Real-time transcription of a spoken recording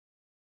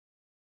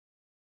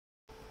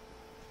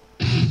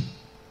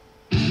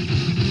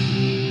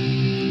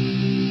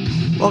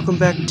Welcome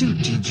back to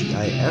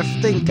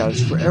TGIF. Thank God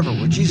it's forever,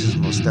 where Jesus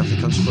most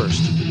definitely comes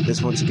first.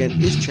 This once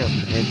again is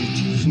Chaplain Andrew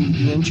teaching you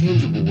the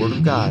unchangeable Word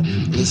of God.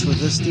 Listen to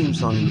this theme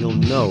song and you'll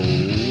know.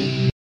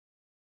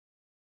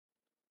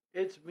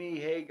 It's me.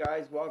 Hey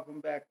guys,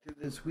 welcome back to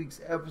this week's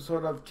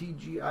episode of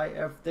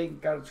TGIF.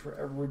 Thank God it's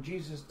forever, where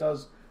Jesus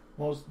does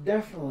most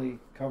definitely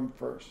come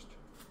first.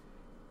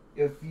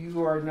 If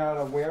you are not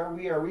aware,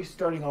 we are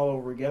restarting all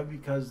over again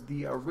because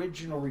the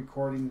original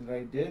recording that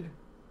I did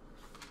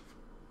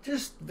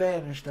just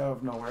vanished out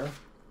of nowhere.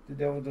 The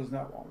devil does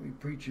not want me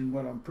preaching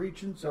what I'm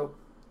preaching, so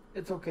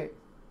it's okay.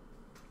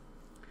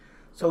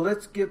 So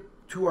let's get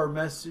to our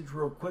message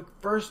real quick.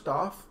 First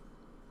off,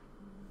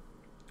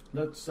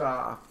 let's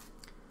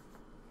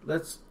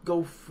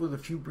go with a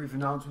few brief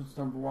announcements.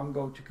 Number one,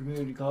 go to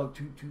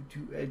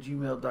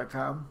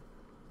communitycloud222@gmail.com.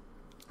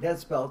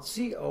 That's spelled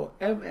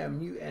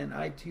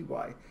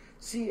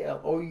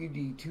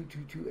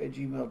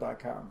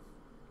COMMUNITYCLOUD222@gmail.com.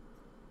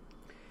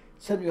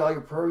 Send me all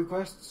your prayer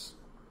requests,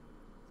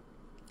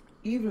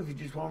 even if you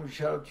just want me to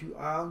shout out to you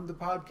on the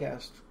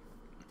podcast.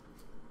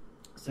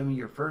 Send me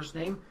your first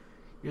name,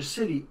 your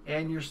city,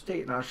 and your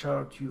state, and I'll shout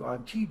out to you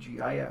on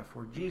TGIF,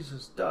 where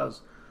Jesus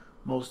does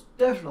most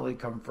definitely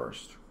come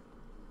first.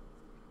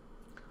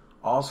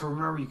 Also,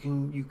 remember,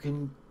 you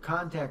can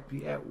contact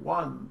me at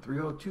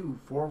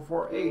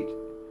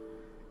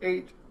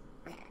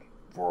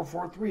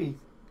 1-302-448-8443.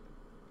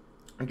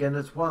 Again,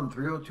 that's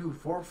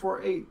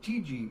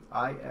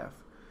 1-302-448-TGIF,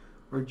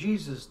 where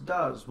Jesus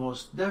does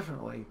most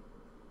definitely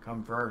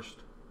come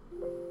first.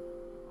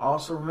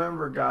 Also,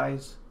 remember,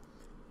 guys,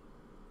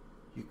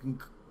 you can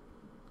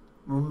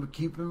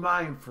keep in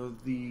mind for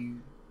the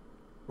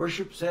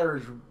worship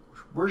Saturdays,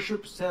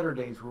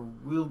 where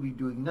we'll be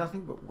doing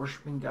nothing but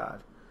worshiping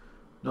God.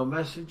 No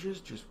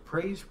messages, just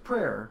praise,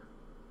 prayer,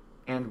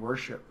 and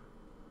worship.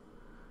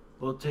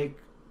 We'll take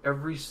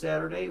every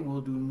Saturday,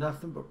 we'll do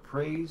nothing but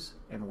praise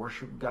and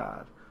worship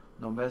God.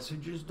 No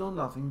messages, no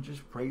nothing,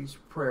 just praise,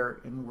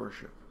 prayer, and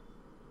worship.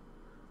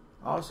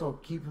 Also,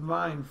 keep in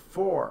mind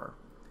for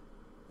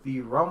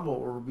the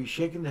rumble, where we'll be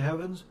shaking the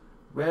heavens,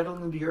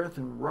 rattling the earth,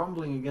 and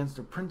rumbling against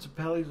the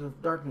principalities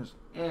of darkness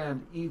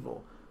and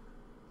evil.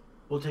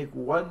 We'll take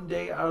one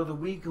day out of the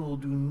week and we'll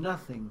do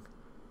nothing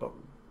but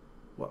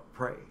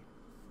pray.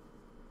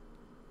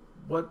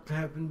 What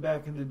happened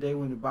back in the day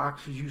when the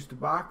boxers used to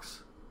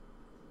box?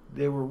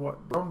 They were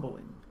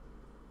rumbling.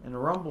 And a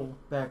rumble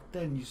back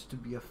then used to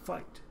be a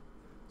fight.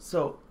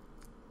 So,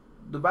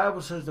 the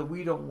Bible says that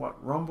we don't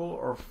rumble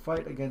or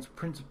fight against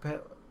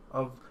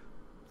of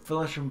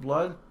flesh and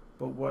blood,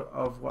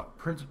 but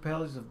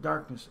principalities of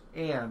darkness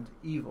and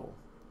evil.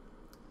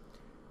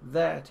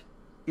 That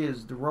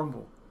is the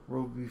rumble.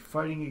 We'll be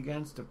fighting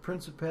against the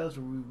principalities,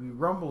 or we'll be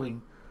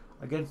rumbling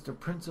against the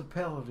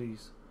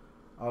principalities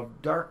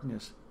of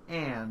darkness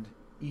and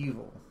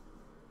evil.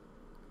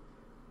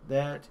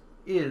 That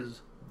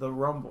is the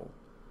rumble.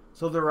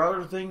 So there are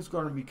other things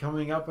going to be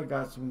coming up. I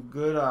got some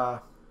good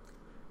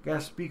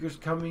guest speakers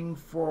coming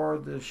for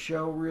the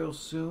show real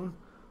soon.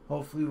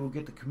 Hopefully we'll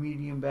get the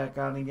comedian back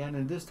on again,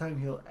 and this time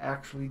he'll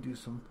actually do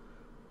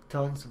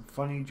telling some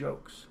funny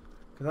jokes,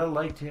 because I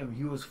liked him.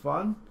 He was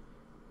fun,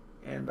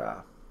 and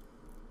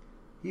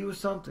he was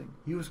something.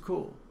 He was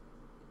cool.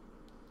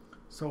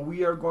 So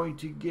we are going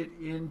to get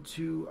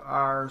into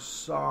our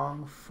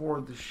song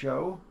for the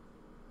show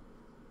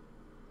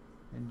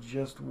in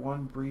just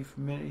one brief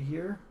minute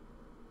here.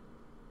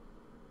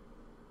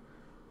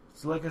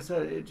 So like I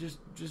said, it just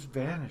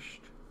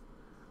vanished.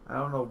 I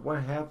don't know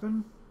what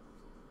happened.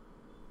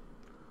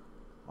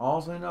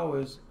 All I know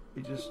is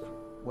it just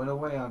went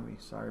away on me.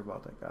 Sorry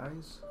about that,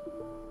 guys.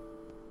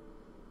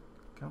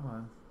 Come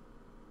on.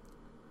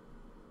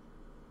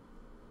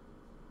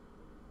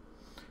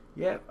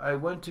 Yep, I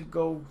went to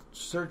go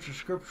search a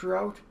scripture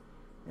out,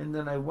 and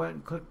then I went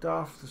and clicked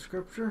off the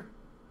scripture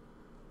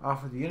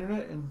off of the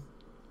internet, and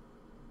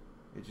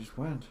it just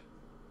went.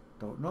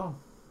 Don't know.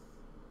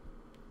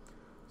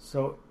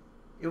 So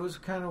it was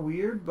kind of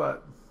weird,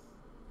 but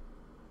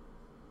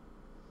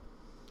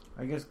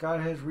I guess God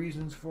has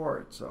reasons for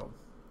it. So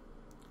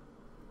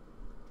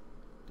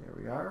there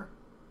we are.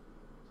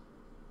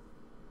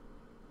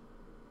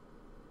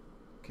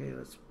 Okay,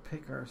 let's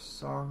pick our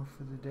song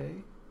for the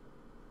day.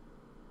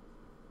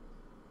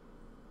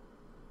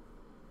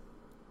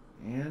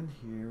 And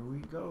here we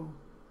go.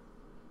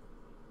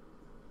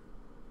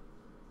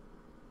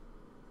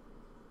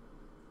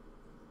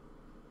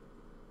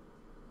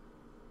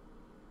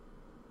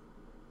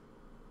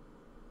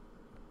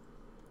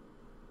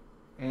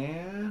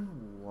 And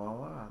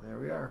voila, there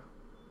we are.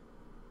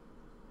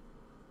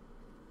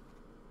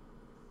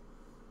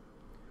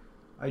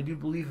 I do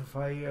believe, if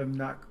I am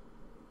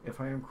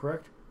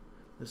correct,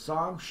 the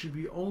song should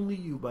be Only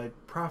You by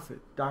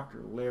Prophet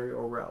Dr. Larry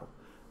Orrell.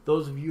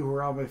 Those of you who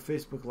are on my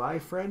Facebook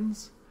Live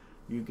friends,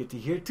 you get to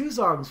hear two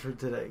songs for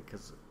today,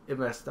 because it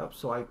messed up.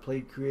 So I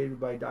played Created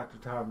by Dr.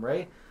 Tom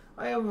Ray.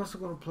 I am also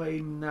going to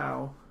play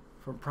now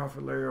from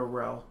Prophet Larry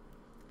Orrell,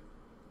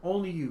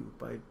 Only You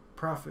by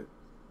Prophet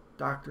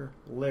Dr.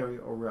 Larry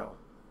Orrell.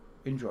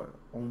 Enjoy.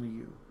 Only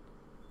You.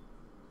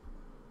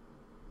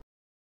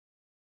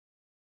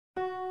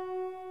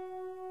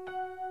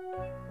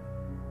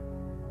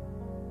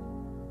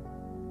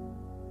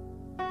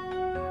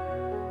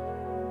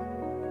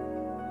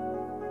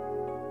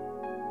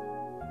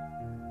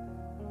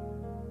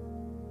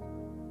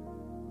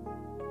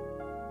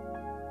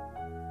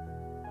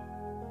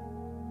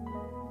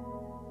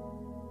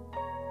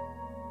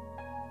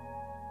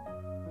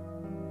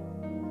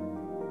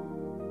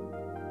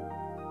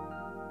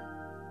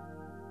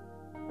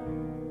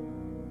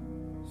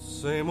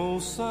 Same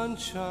old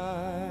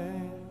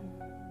sunshine,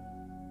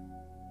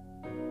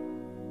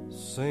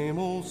 same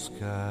old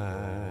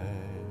sky,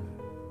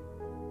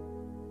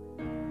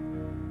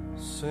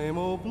 same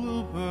old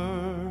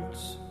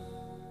bluebirds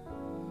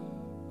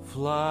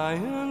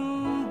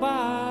flying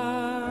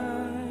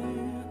by.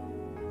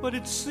 But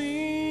it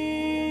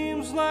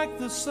seems like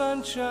the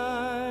sun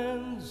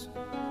shines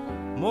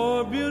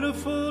more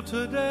beautiful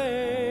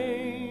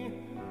today.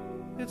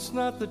 It's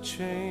not the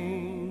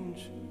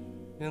change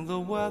in the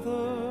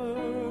weather,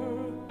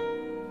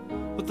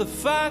 but the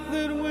fact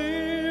that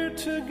we're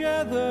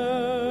together.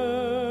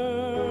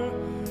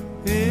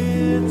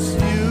 It's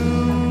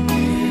you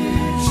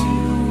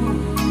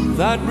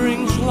that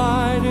brings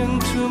light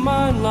into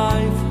my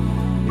life.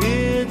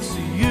 It's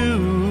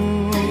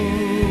you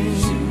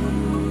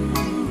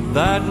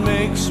that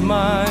makes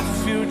my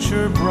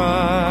future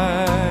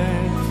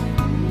bright.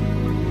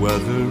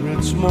 Whether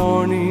it's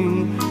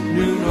morning,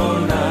 noon or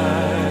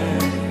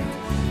night,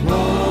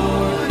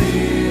 Lord,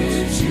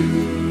 it's you.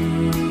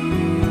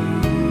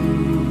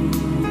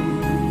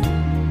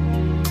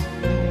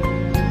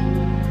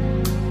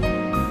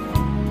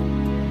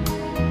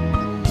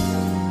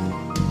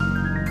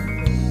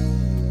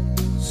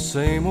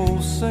 Same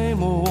old,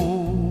 same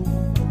old,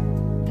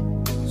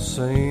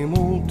 same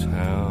old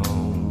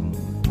town,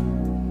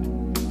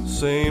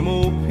 same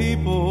old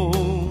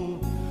people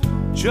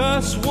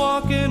just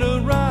walking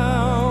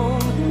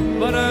around.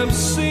 But I'm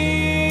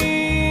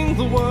seeing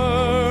the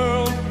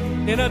world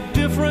in a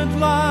different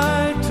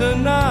light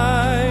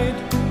tonight.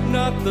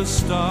 Not the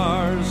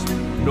stars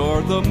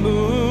nor the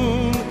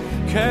moon,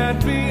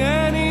 can't be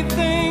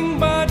anything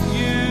but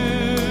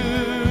you.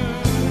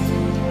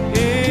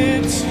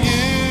 It's you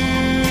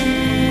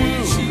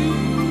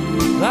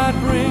that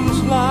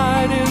brings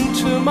light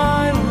into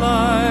my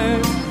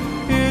life.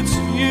 It's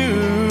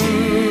you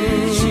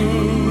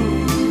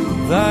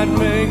that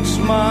makes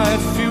my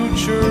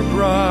future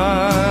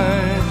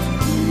bright.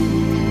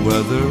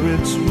 Whether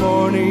it's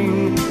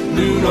morning,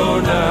 noon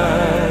or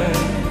night,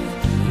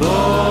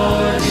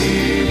 Lord,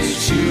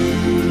 it's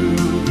you.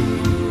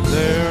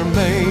 There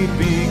may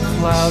be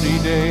cloudy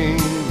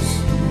days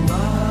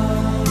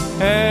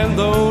and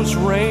those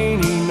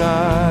rainy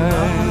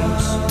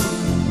nights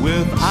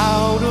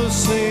without a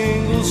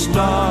single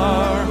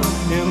star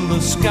in the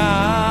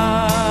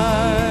sky.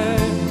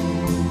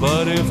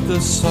 But if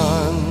the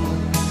sun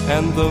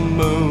and the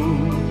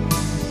moon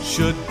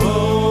should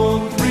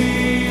both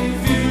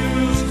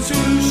refuse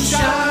to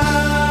shine,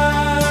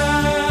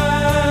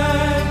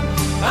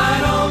 I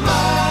don't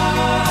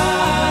mind.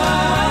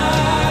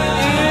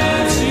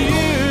 It's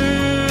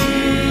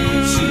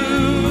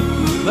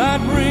you that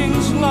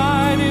brings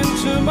light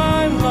into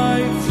my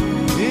life.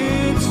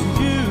 It's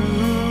you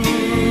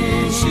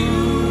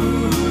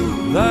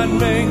that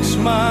makes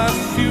my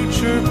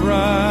future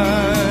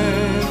bright.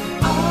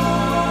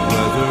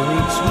 Whether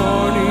it's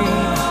morning,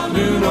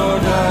 noon or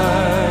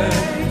night,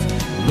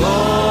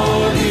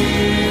 Lord,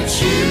 it's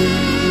you.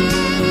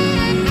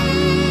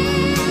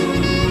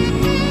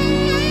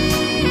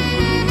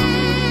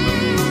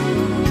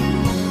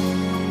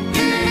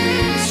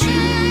 It's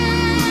you.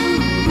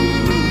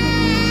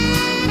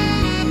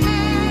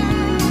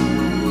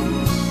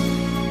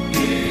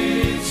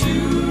 It's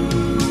you.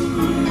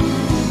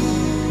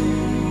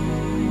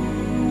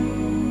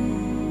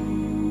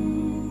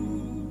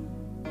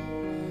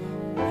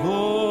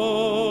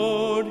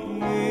 Lord,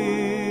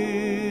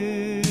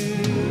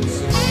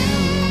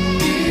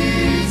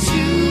 it's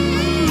you.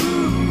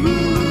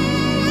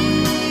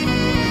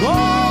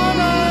 Lord,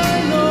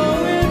 I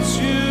know it's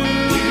you.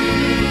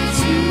 It's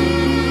you.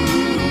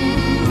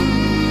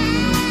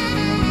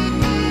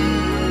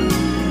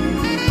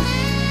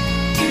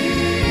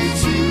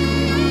 It's you.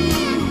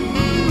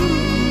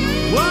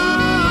 Whoa,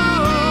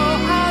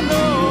 I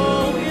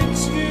know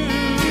it's you.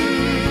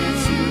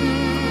 It's you.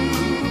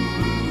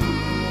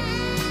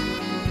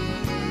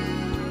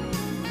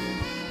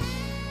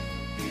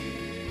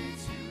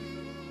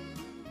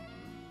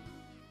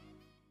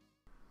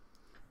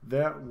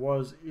 That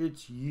was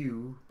It's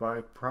You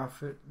by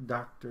Prophet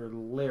Dr.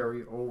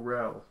 Larry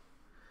Orrell.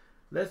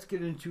 Let's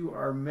get into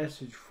our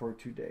message for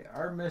today.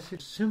 Our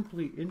message is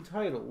simply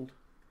entitled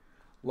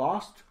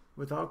Lost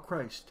Without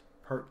Christ,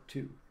 Part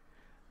 2.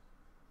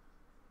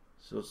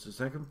 So it's the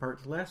second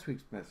part to last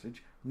week's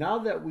message. Now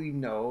that we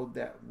know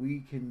that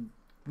we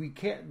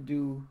can't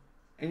do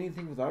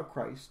anything without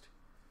Christ,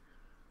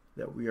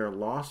 that we are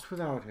lost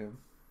without Him,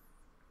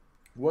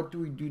 what do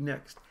we do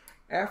next?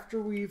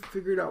 After we've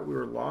figured out we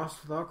were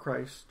lost without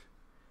Christ,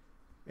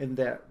 and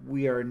that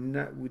we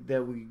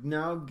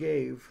now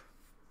gave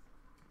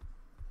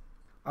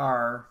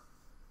our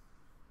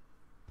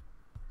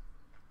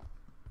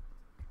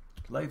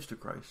lives to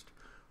Christ,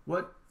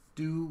 what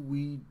do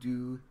we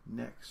do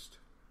next?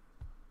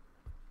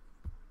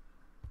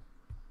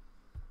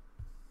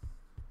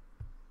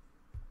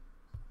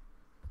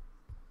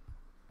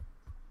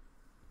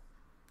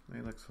 Let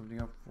me look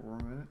something up for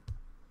a minute.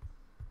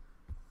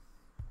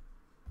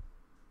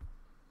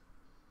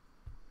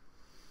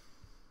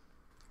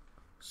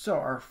 So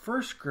our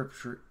first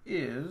scripture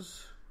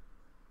is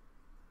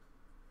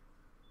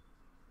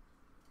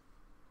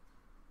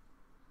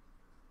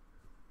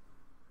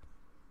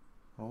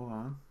hold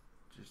on,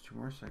 just 2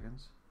 more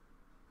seconds.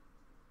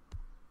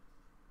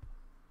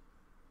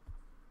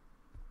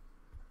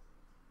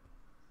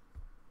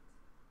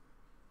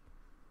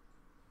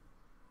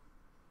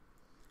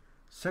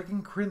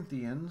 Second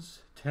Corinthians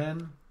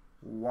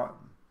 10:1.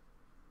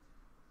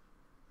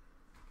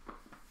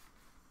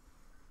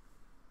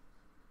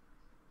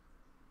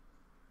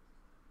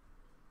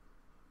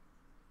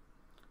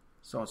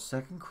 So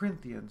 2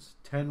 Corinthians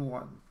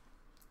 10:1.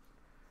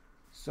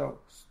 So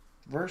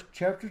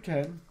chapter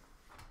 10,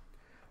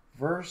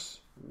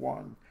 verse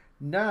 1.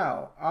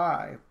 Now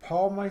I,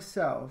 Paul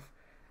myself,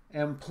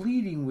 am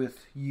pleading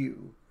with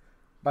you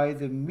by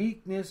the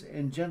meekness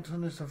and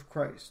gentleness of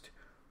Christ,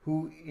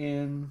 who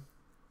in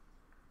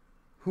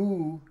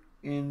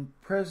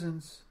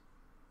presence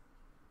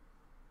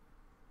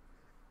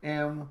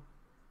am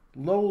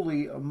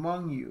lowly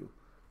among you,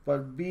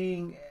 but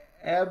being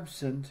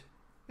absent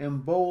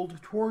am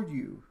bold toward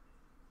you.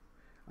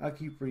 I'll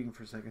keep reading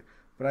for a second.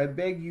 But I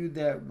beg you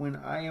that when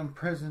I am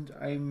present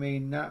I may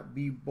not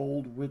be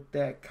bold with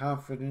that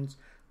confidence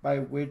by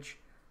which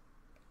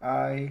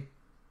I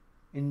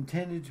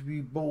intended to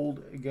be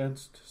bold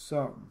against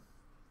some,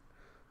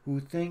 who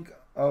think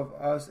of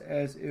us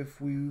as if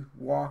we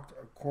walked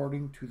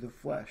according to the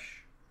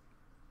flesh.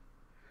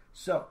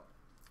 So,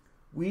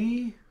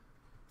 we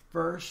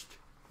first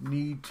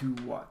need to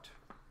what?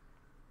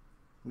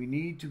 We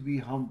need to be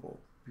humble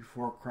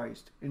before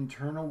Christ and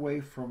turn away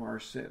from our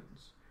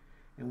sins,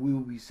 and we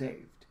will be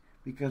saved.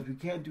 Because we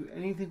can't do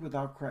anything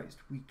without Christ.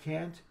 We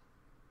can't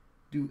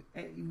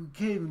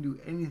even do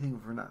anything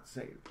if we're not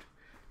saved.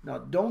 Now,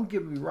 don't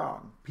get me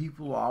wrong.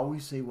 People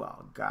always say,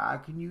 well,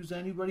 God can use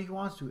anybody he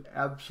wants to.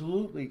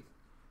 Absolutely.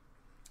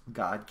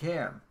 God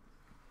can.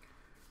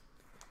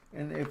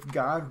 And if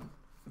God,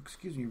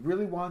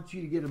 really wants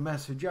you to get a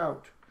message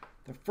out,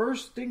 the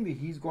first thing that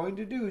he's going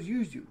to do is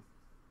use you.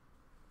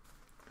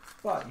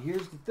 But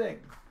here's the thing.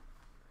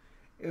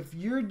 If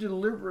you're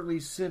deliberately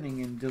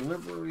sinning, and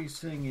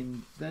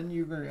then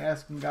you're going to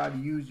asking God to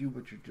use you,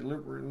 but you're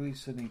deliberately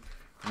sinning,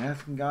 and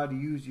asking God to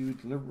use you,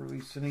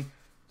 deliberately sinning,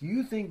 do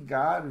you think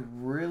God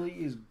really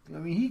is,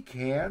 he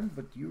can,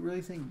 but do you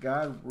really think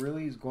God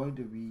really is going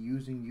to be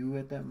using you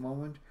at that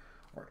moment?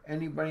 Or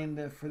anybody in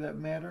that, for that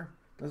matter?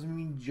 Doesn't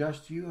mean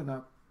just you.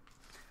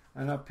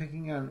 I'm not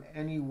picking on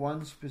any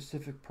one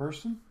specific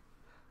person.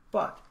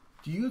 But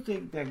do you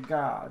think that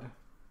God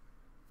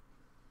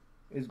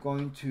is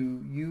going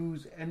to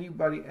use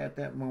anybody at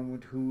that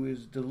moment who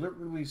is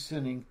deliberately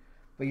sinning,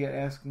 but yet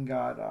asking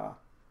God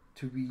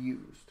to be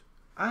used?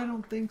 I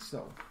don't think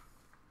so.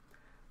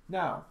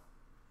 Now,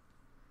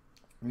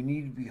 we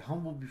need to be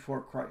humble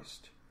before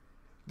Christ.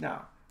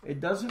 Now, it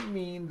doesn't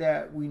mean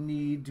that we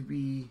need to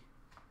be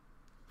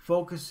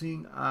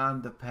focusing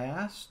on the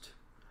past,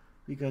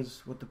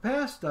 because what the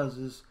past does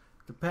is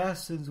the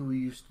past sins we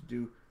used to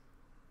do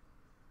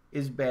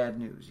is bad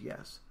news,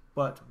 yes.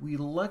 But we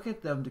look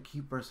at them to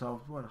keep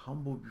ourselves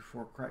humble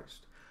before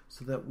Christ,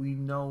 so that we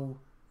know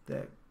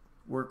that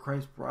where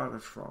Christ brought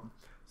us from,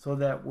 so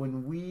that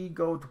when we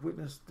go to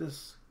witness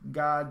this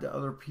God to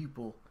other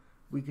people,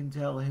 we can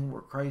tell him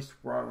where Christ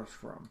brought us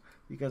from.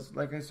 Because,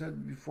 like I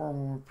said before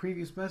in my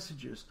previous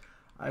messages,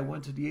 I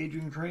went to the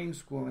Adrian Training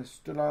School and I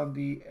stood on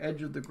the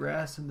edge of the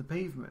grass and the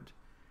pavement,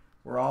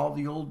 where all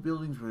the old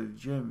buildings were, the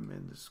gym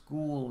and the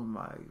school and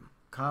my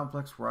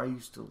complex where I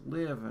used to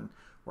live, and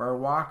where I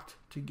walked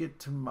to get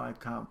to my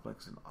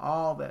complex and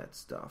all that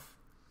stuff.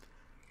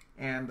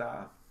 And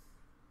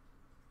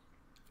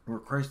where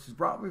Christ has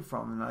brought me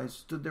from. And I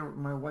stood there with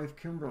my wife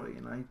Kimberly,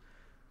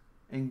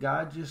 and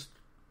God just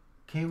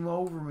came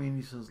over me and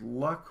he says,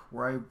 look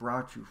where I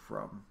brought you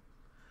from.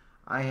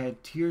 I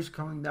had tears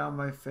coming down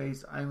my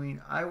face.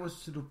 I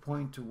was to the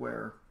point to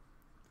where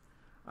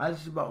I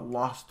just about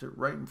lost it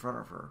right in front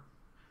of her.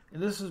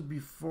 And this is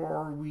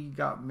before we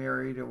got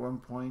married at one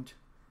point,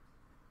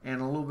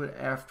 and a little bit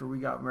after we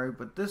got married.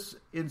 But this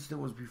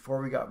incident was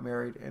before we got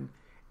married, and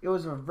it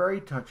was a very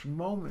touching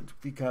moment,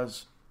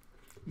 because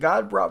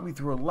God brought me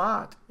through a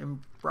lot and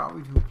brought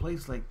me to a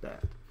place like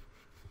that.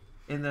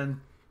 And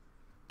then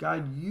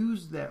God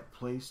used that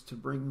place to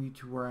bring me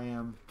to where I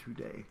am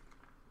today.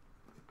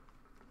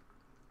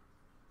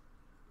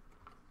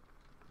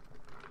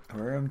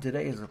 Where I am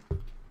today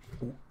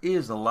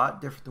is a lot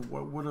different than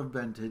what would have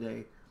been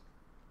today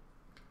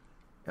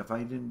if I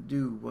didn't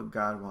do what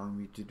God wanted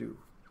me to do.